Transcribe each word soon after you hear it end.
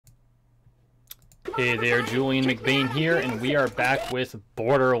Hey there, Julian McBain here, and we are back with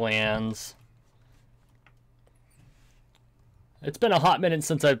Borderlands. It's been a hot minute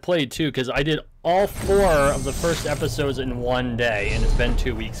since I've played, too, because I did all 4 of the first episodes in one day, and it's been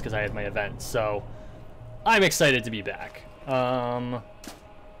 2 weeks because I had my event, so I'm excited to be back. Runner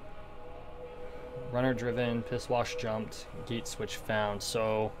driven, piss wash jumped, gate switch found,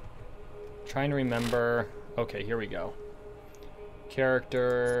 so trying to remember. Okay, here we go.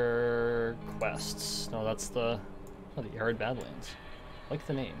 Character quests. No, that's the Arid Badlands. I like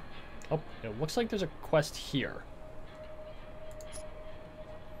the name. Oh, it looks like there's a quest here.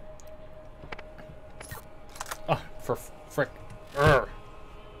 Oh, for frick. Urgh.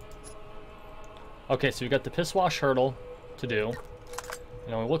 Okay, so we got the piss wash hurdle to do.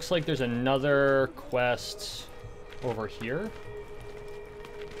 You know, it looks like there's another quest over here.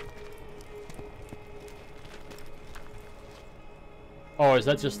 Oh, is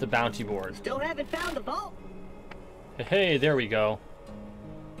that just the bounty board? Still haven't found the vault. Hey, there we go.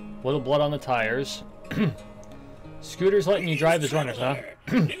 Little blood on the tires. Scooters letting you drive as runners, huh?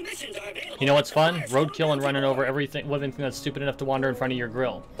 You know what's fun? Roadkillin running over everything, living thing that's stupid enough to wander in front of your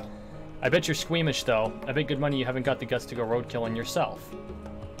grill. I bet you're squeamish, though. I bet good money you haven't got the guts to go roadkilling yourself.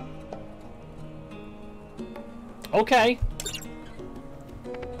 Okay.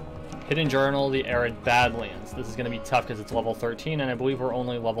 Hidden Journal, the Arid Badlands. This is going to be tough because it's level 13, and I believe we're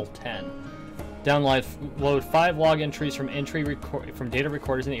only level 10. Download 5 log entries from data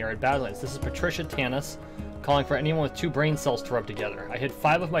recorders in the Arid Badlands. This is Patricia Tanis calling for anyone with 2 brain cells to rub together. I hid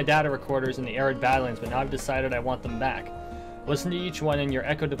 5 of my data recorders in the Arid Badlands, but now I've decided I want them back. Listen to each one, and your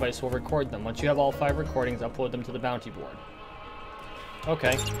Echo device will record them. Once you have all 5 recordings, upload them to the bounty board.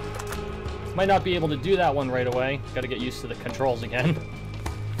 Okay. Might not be able to do that one right away. Got to get used to the controls again.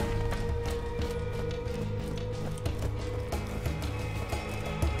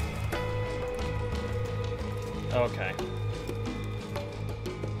 Okay.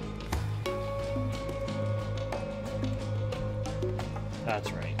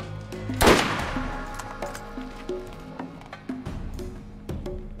 That's right.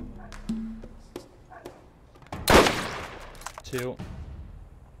 Two.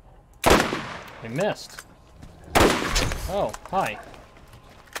 I missed. Oh, hi.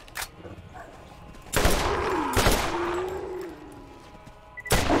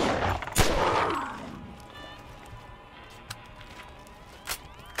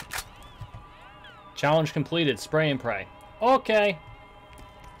 Challenge completed. Spray and pray. Okay.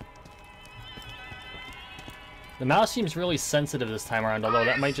 The mouse seems really sensitive this time around, although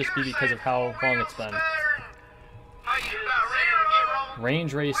that might just be because of how long it's been.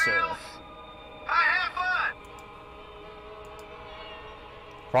 Range Racer.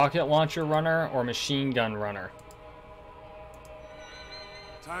 Rocket Launcher Runner or Machine Gun Runner?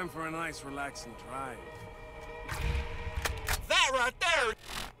 Time for a nice relaxing drive. That right there!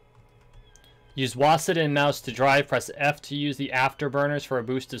 Use WASD and mouse to drive. Press F to use the afterburners for a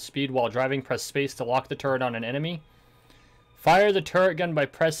boost of speed. While driving, press space to lock the turret on an enemy. Fire the turret gun by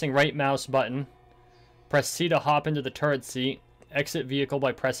pressing right mouse button. Press C to hop into the turret seat. Exit vehicle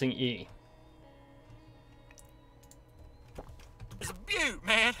by pressing E. It's a beaut,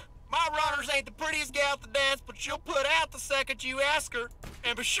 man. My runners ain't the prettiest gal to dance, but she'll put out the second you ask her.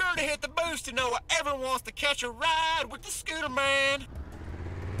 And be sure to hit the boost to know everyone wants to catch a ride with the scooter man.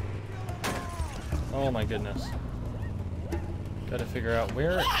 Oh my goodness. Gotta figure out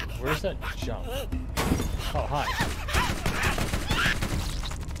where's that jump? Oh, hi.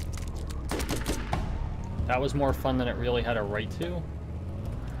 That was more fun than it really had a right to.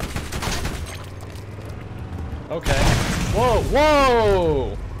 Okay. Whoa,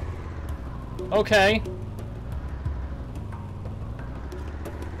 whoa! Okay.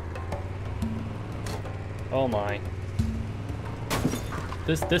 Oh my.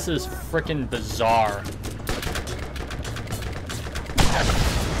 This is frickin' bizarre.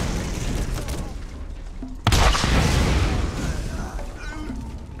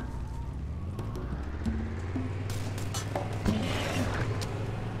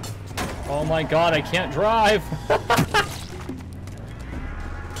 Oh my god, I can't drive!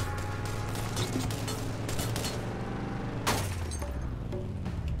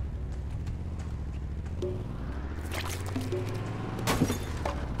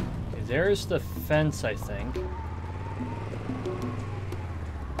 There's the fence, I think.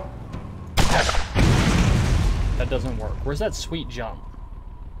 That doesn't work. Where's that sweet jump?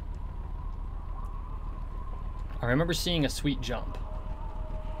 I remember seeing a sweet jump.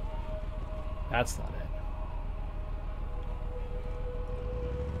 That's not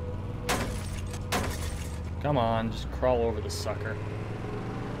it. Come on, just crawl over the sucker.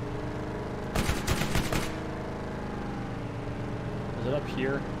 up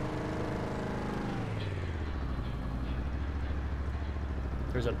here?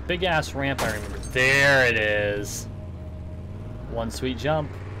 There's a big-ass ramp, I remember. There it is. One sweet jump.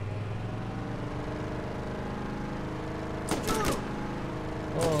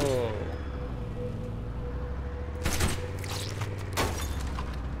 Oh.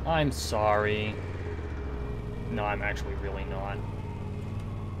 I'm sorry. No, I'm actually really not.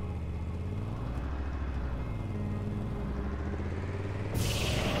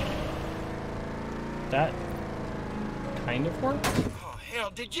 That kind of worked. Oh,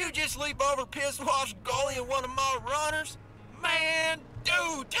 hell, did you just leap over piss-wash goalie and one of my runners? Man,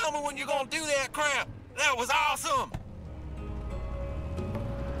 dude, tell me when you're gonna do that crap. That was awesome.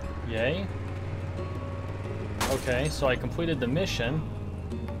 Yay. Okay, so I completed the mission.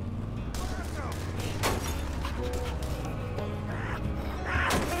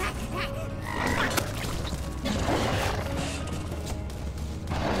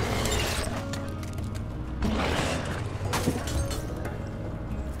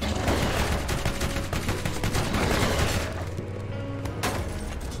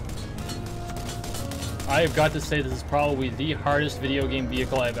 I have got to say this is probably the hardest video game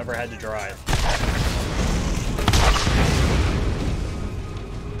vehicle I've ever had to drive.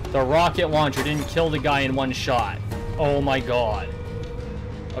 The rocket launcher didn't kill the guy in one shot. Oh my god.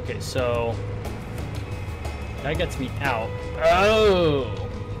 Okay, so that gets me out. Oh!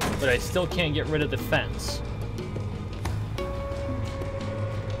 But I still can't get rid of the fence.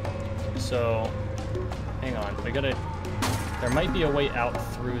 So, hang on. I gotta... There might be a way out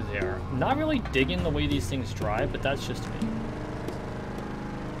through there. I'm not really digging the way these things drive, but that's just me.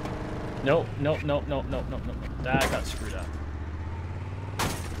 Nope, nope, nope, nope, nope, nope, nope. That got screwed up.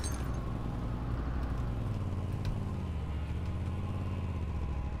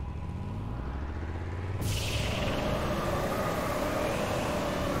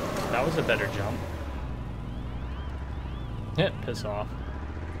 That was a better jump. Piss off.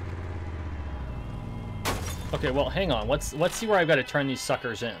 Okay, well, hang on. Let's see where I've got to turn these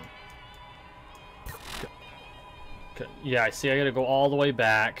suckers in. Yeah, I see I got to go all the way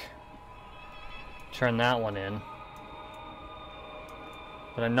back. Turn that one in.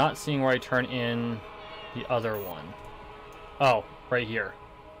 But I'm not seeing where I turn in the other one. Oh, right here.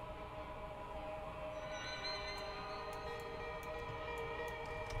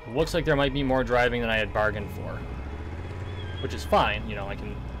 It looks like there might be more driving than I had bargained for. Which is fine, you know, I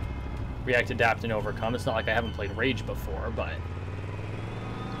can react, adapt, and overcome. It's not like I haven't played Rage before, but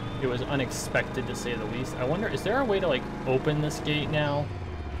it was unexpected to say the least. I wonder, is there a way to, like, open this gate now?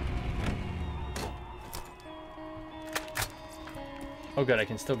 Oh good, I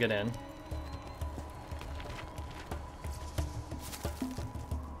can still get in.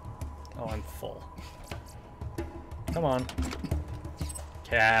 Oh, I'm full. Come on.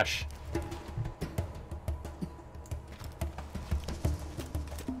 Cash.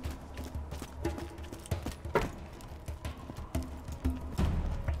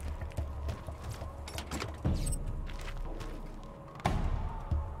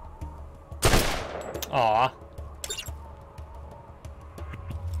 Aw.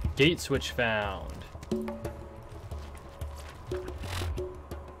 Gate switch found.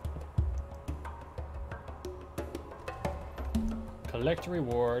 Collect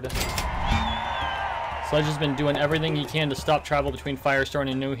reward. Sledge has been doing everything he can to stop travel between Firestone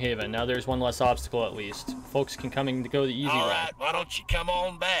and New Haven. Now there's one less obstacle at least. Folks can come and go the easy All route. right, why don't you come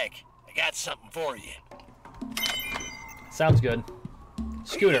on back? I got something for you. Sounds good.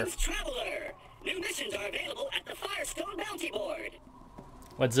 Scooter. Greetings, traveler. New missions are available at the Firestone Bounty Board.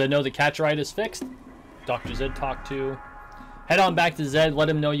 Let Zed know the catch ride is fixed. Dr. Zed talked to. Head on back to Zed. Let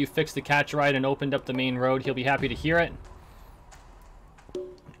him know you fixed the catch ride and opened up the main road. He'll be happy to hear it.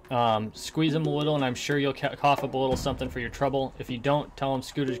 Squeeze him a little, and I'm sure you'll cough up a little something for your trouble. If you don't, tell him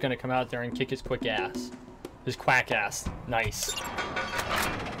Scooter's gonna come out there and kick his quick ass. His quack ass. Nice.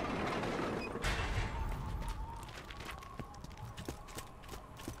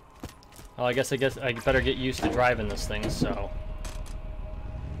 Well, I guess I better get used to driving this thing, so.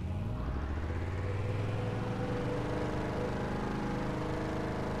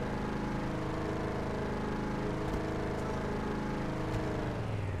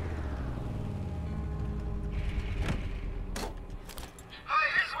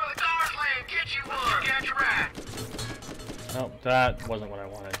 Oh, that wasn't what I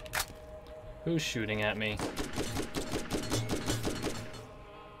wanted. Who's shooting at me?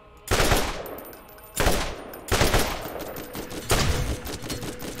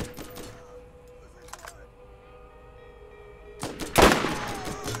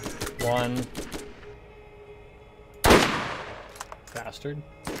 One. bastard.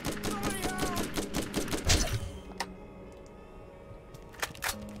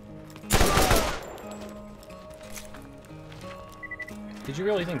 Did you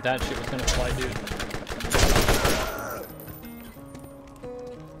really think that shit was gonna fly, dude?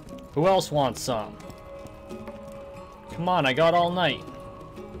 Who else wants some? Come on, I got all night.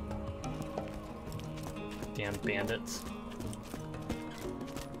 Damn bandits.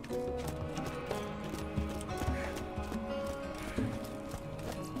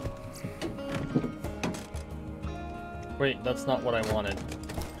 Wait, that's not what I wanted.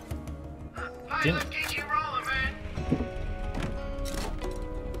 Hey, let's get you rolling,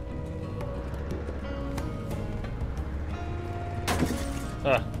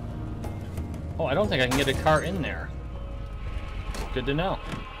 man. Oh, I don't think I can get a car in there. Good to know.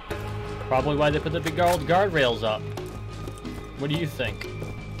 Probably why they put the big old guardrails up. What do you think?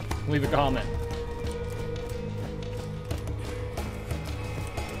 Leave a comment.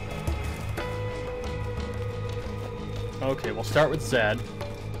 Okay, we'll start with Zed.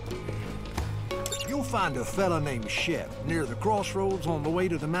 You'll find a fella named Shep near the crossroads on the way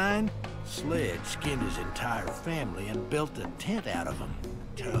to the mine. Sledge skinned his entire family and built a tent out of them.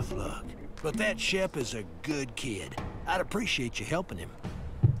 Tough luck. But that Shep is a good kid. I'd appreciate you helping him.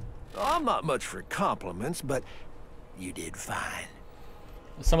 I'm not much for compliments, but you did fine.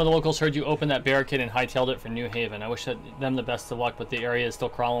 Some of the locals heard you open that barricade and hightailed it for New Haven. I wish them the best of luck, but the area is still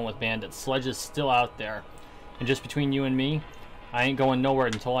crawling with bandits. Sledge is still out there. And just between you and me, I ain't going nowhere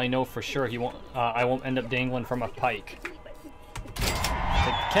until I know for sure I won't end up dangling from a pike. Take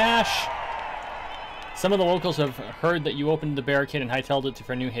the cash. Some of the locals have heard that you opened the barricade and hightailed it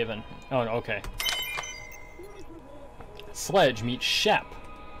for New Haven. Oh, okay. Sledge meets Shep.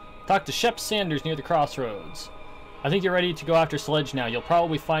 Talk to Shep Sanders near the crossroads. I think you're ready to go after Sledge now. You'll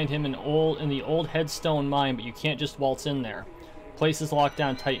probably find him in the old Headstone mine, but you can't just waltz in there. Place is locked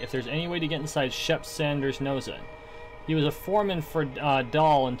down tight. If there's any way to get inside, Shep Sanders knows it. He was a foreman for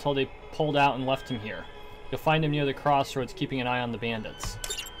Dahl until they pulled out and left him here. You'll find him near the crossroads, keeping an eye on the bandits.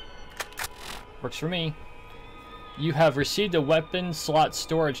 Works for me. You have received a weapon slot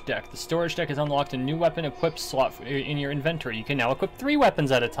storage deck. The storage deck has unlocked a new weapon equipped slot in your inventory. You can now equip 3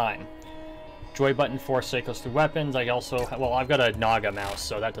 weapons at a time. Joy button 4 cycles through weapons. I also, well, I've got a Naga mouse,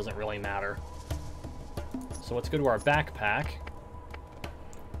 so that doesn't really matter. So let's go to our backpack.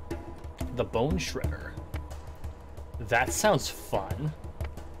 The Bone Shredder. That sounds fun.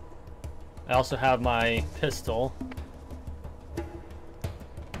 I also have my pistol.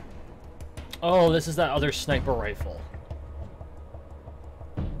 Oh, this is that other sniper rifle.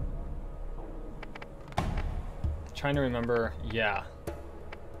 Trying to remember, yeah.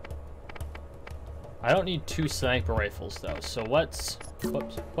 I don't need 2 sniper rifles though, so let's...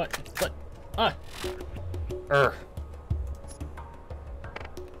 Whoops, what? Ah!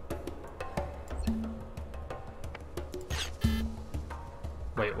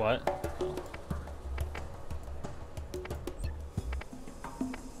 Wait, what?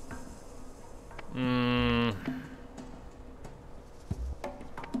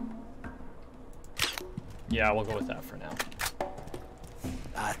 Yeah, we'll go with that for now.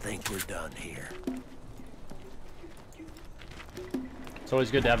 I think we're done here. It's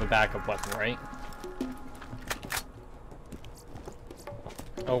always good to have a backup weapon, right?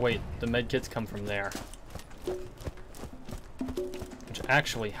 Oh wait, the medkits come from there. Which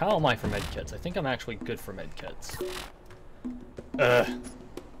actually, how am I for medkits? I think I'm actually good for medkits.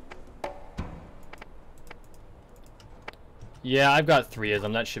 Yeah, I've got 3 of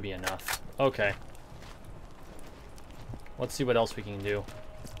them. That should be enough. Okay. Let's see what else we can do.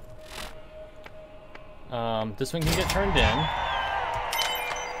 This one can get turned in.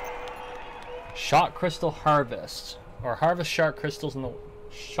 Shock Crystal Harvest. Or harvest shock crystals in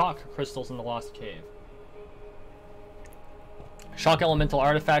the Lost Cave. Shock elemental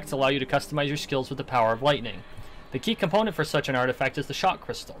artifacts allow you to customize your skills with the power of lightning. The key component for such an artifact is the shock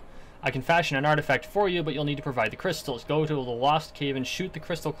crystal. I can fashion an artifact for you, but you'll need to provide the crystals. Go to the Lost Cave and shoot the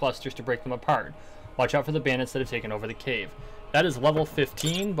crystal clusters to break them apart. Watch out for the bandits that have taken over the cave. That is level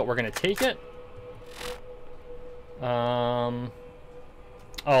 15, but we're going to take it. Oh,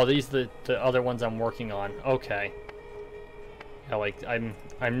 these are the other ones I'm working on. Okay. Yeah, like, I'm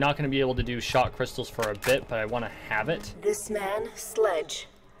not going to be able to do shock crystals for a bit, but I want to have it. This man, Sledge,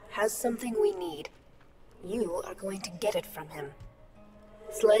 has something we need. You are going to get it from him.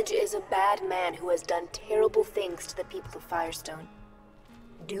 Sledge is a bad man who has done terrible things to the people of Firestone.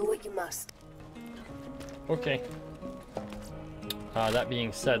 Do what you must. Okay. That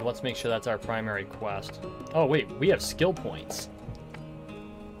being said, let's make sure that's our primary quest. Oh wait, we have skill points.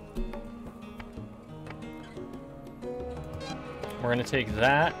 We're gonna take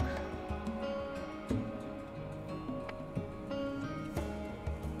that.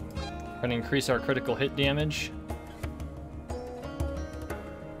 We're gonna increase our critical hit damage.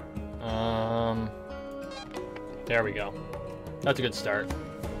 There we go. That's a good start.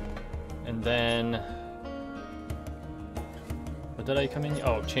 And then, what did I come in?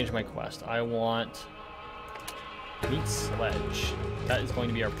 Oh, change my quest. I want meet Sledge. That is going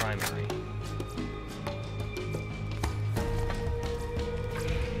to be our primary.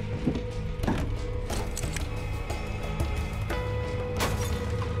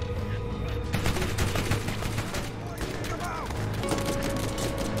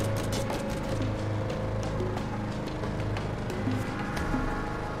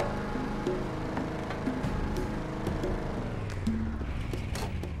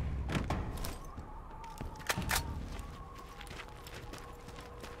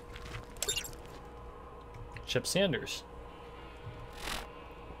 Chip Sanders.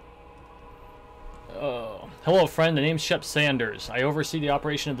 Oh. Hello, friend. The name's Shep Sanders. I oversee the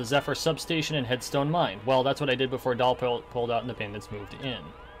operation of the Zephyr substation and Headstone Mine. Well, that's what I did before Dahl pulled out and the bandits moved in.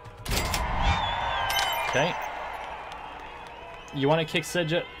 Okay. You want to kick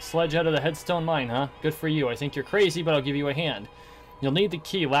Sledge out of the Headstone Mine, huh? Good for you. I think you're crazy, but I'll give you a hand. You'll need the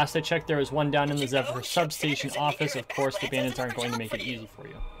key. Last I checked, there was one down in the Zephyr substation office. Of course, the bandits aren't going to make it easy for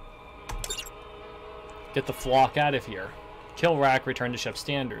you. Get the flock out of here. Kill Rack, return to Shep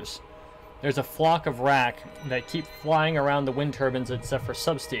Sanders. There's a flock of Rack that keep flying around the wind turbines at Zephyr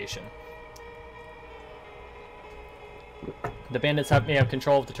substation. The bandits may have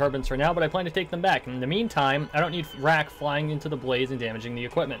control of the turbines for now, but I plan to take them back. In the meantime, I don't need Rack flying into the blaze and damaging the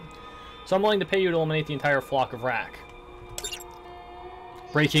equipment. So I'm willing to pay you to eliminate the entire flock of Rack.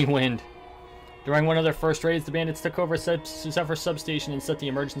 Breaking wind. During one of their first raids, the bandits took over Zephyr substation and set the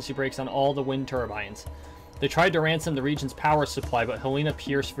emergency brakes on all the wind turbines. They tried to ransom the region's power supply, but Helena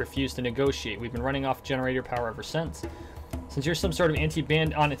Pierce refused to negotiate. We've been running off generator power ever since. Since you're some sort of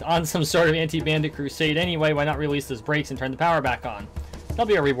on some sort of anti-bandit crusade anyway, why not release those brakes and turn the power back on? That'll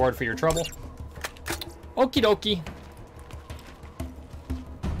be a reward for your trouble. Okie dokie.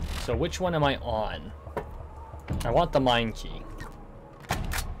 So which one am I on? I want the mine key.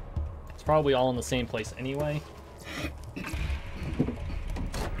 It's probably all in the same place anyway.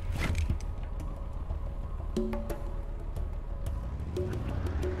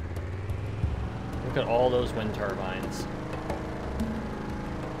 Look at all those wind turbines.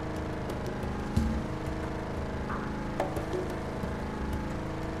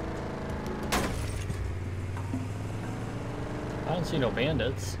 I don't see no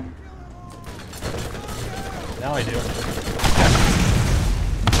bandits. Now I do.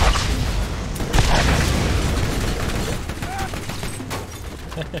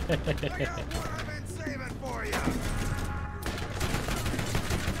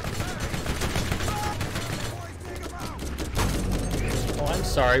 Oh, I'm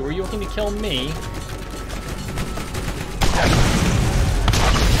sorry. Were you looking to kill me?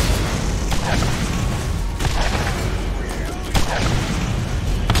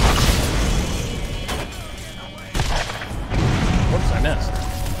 Whoops, I missed.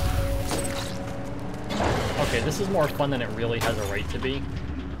 Okay, this is more fun than it really has a right to be.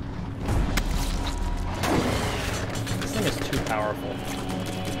 This thing is too powerful.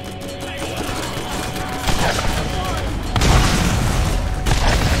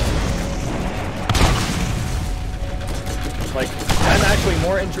 Like, I'm actually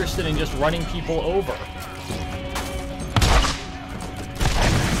more interested in just running people over.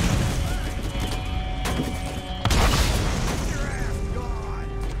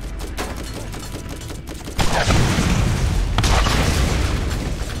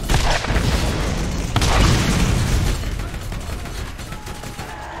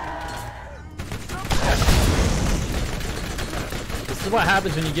 This is what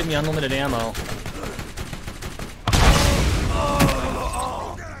happens when you give me unlimited ammo.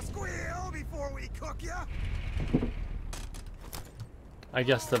 I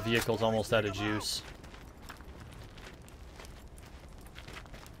guess the vehicle's almost out of juice.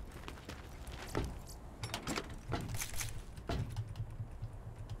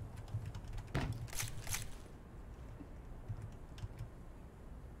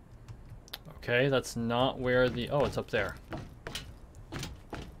 Okay, that's not where the... Oh, it's up there.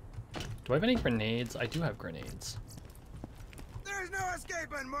 Do I have any grenades? I do have grenades. There's no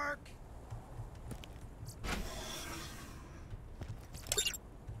escaping, Mark.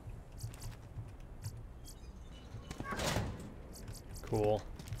 Cool.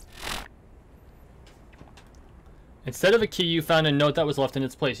 Instead of a key, you found a note that was left in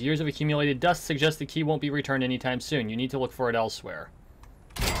its place. Years of accumulated dust suggest the key won't be returned anytime soon. You need to look for it elsewhere.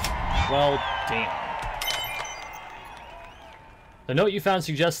 Well, damn. The note you found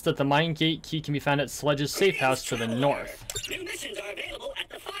suggests that the mine gate key can be found at Sledge's safe house to the north. New missions are available at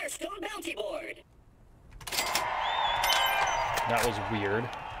the Firestone Bounty Board. That was weird.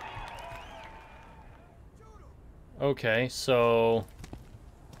 Okay, so...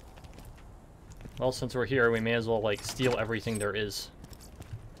 Well, since we're here, we may as well, like, steal everything there is.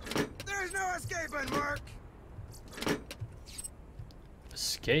 There's no escaping, Mark!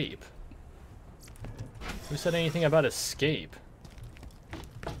 Escape? Who said anything about escape?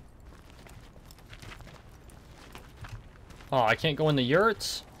 Oh, I can't go in the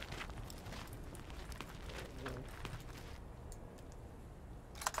yurts?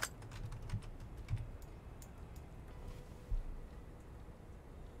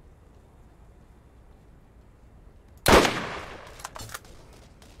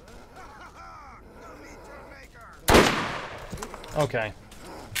 Okay.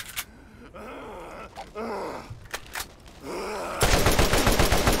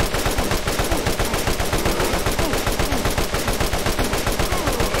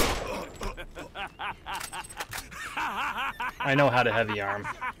 I know how to heavy arm.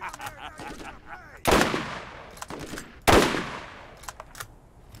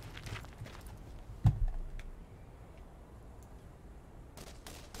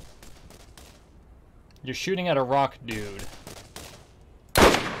 You're shooting at a rock dude.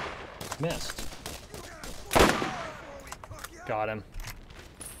 Missed. Got him.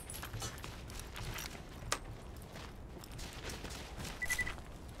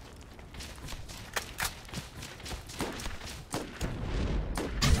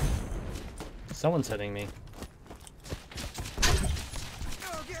 Someone's hitting me.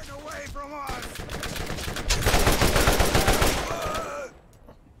 No getting away from us!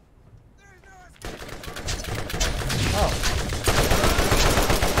 Oh.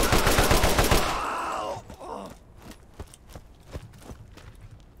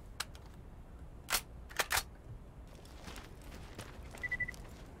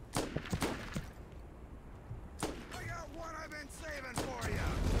 I got one I've been saving for you!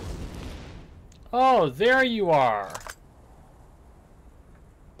 Oh, there you are.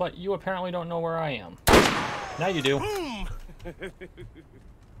 But you apparently don't know where I am. Now you do.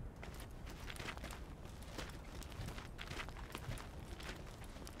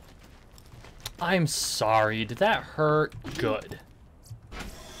 I'm sorry. Did that hurt? Good.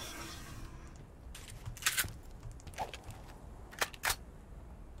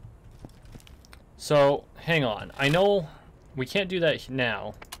 So, hang on. I know we can't do that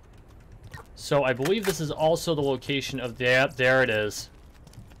now. So I believe this is also the location of that. There it is.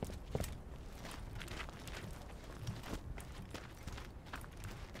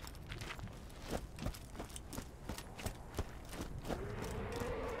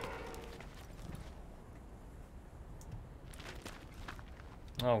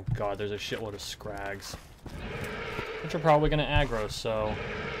 Oh god, there's a shitload of scrags. Which are probably gonna aggro, so...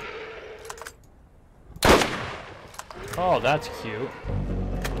 Oh, that's cute.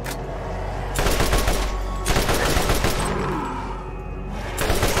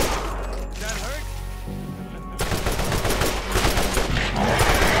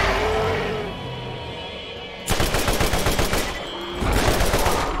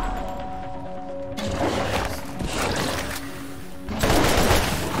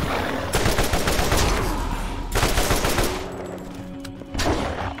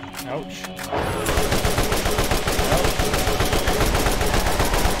 Ouch.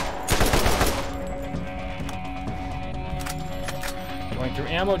 Going through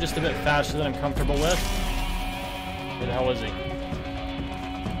ammo just a bit faster than I'm comfortable with. Where the hell is he?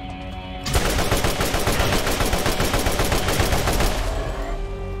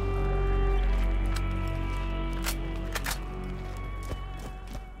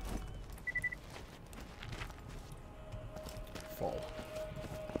 Full.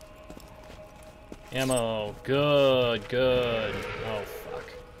 Ammo. Good, good. Oh, fuck.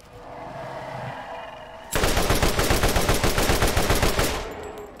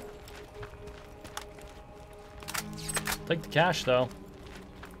 Take the cash, though.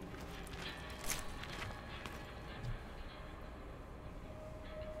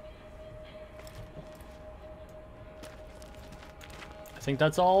 I think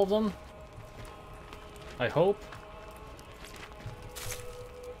that's all of them. I hope.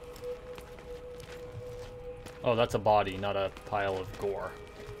 Oh, that's a body, not a pile of gore.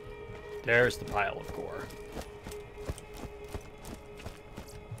 There's the pile of gore.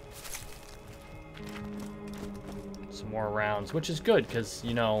 more rounds, which is good because,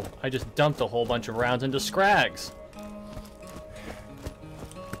 you know, I just dumped a whole bunch of rounds into Scrags.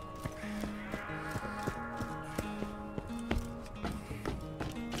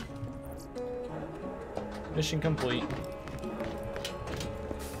 Mission complete.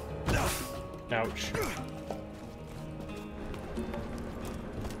 Ouch.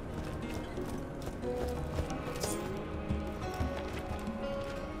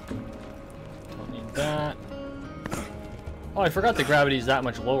 Don't need that. Oh, I forgot the gravity's that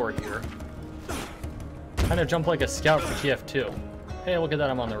much lower here. Kind of jump like a scout for TF2. Hey, look at that,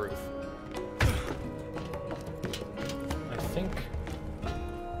 I'm on the roof. I think...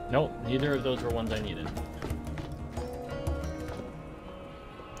 Nope, neither of those were ones I needed.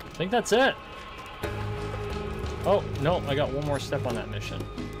 I think that's it. Oh, no, I got one more step on that mission.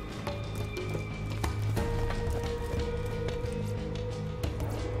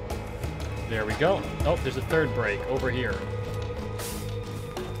 There we go. Oh, there's a third break over here.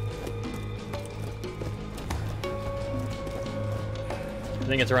 I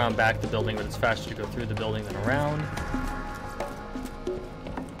think it's around back the building, but it's faster to go through the building than around.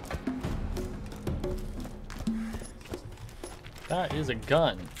 That is a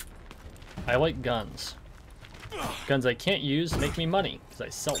gun. I like guns. Guns I can't use make me money, because I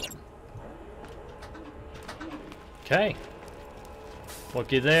sell them. Okay.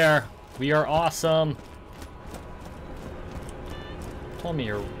 Looky there. We are awesome. Tell me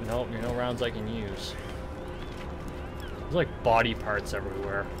you're no rounds I can use. There's like body parts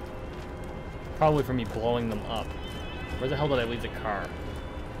everywhere. Probably from me blowing them up. Where the hell did I leave the car?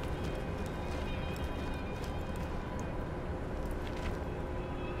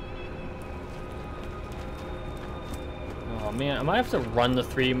 Oh man, I might have to run the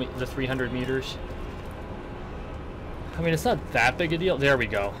 300 meters. I mean, it's not that big a deal. There we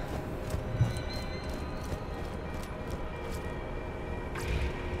go.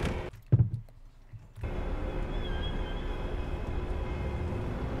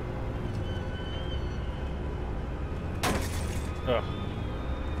 Ugh.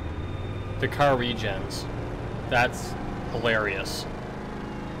 The car regens. That's hilarious.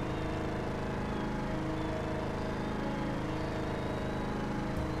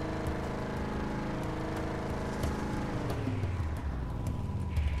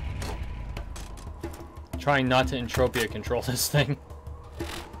 Trying not to entropia control this thing.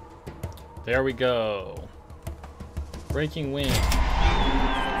 There we go. Breaking wing.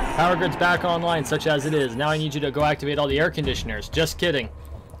 Power grid's back online, such as it is. Now I need you to go activate all the air conditioners. Just kidding.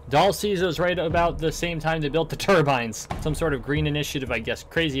 Doll sees us right about the same time they built the turbines. Some sort of green initiative, I guess.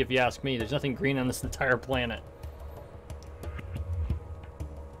 Crazy if you ask me. There's nothing green on this entire planet.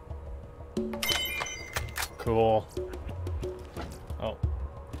 Cool. Oh.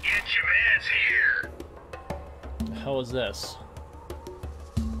 Get your mans here. The hell is this?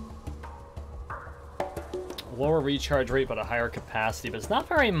 Lower recharge rate but a higher capacity, but it's not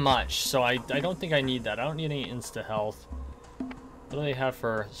very much, so I don't think I need that. I don't need any insta health. What do they have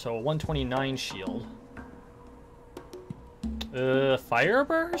for, so 129 shield. Fire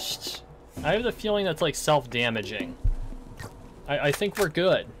burst? I have the feeling that's like self-damaging. I think we're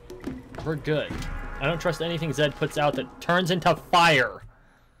good. We're good. I don't trust anything Zed puts out that turns into fire.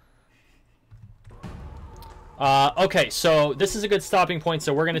 Okay, so this is a good stopping point,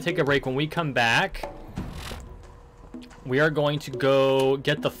 so we're going to take a break. When we come back, we are going to go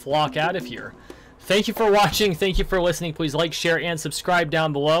get the flock out of here. Thank you for watching. Thank you for listening. Please like, share, and subscribe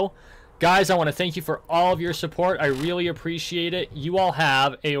down below. Guys, I want to thank you for all of your support. I really appreciate it. You all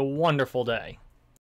have a wonderful day.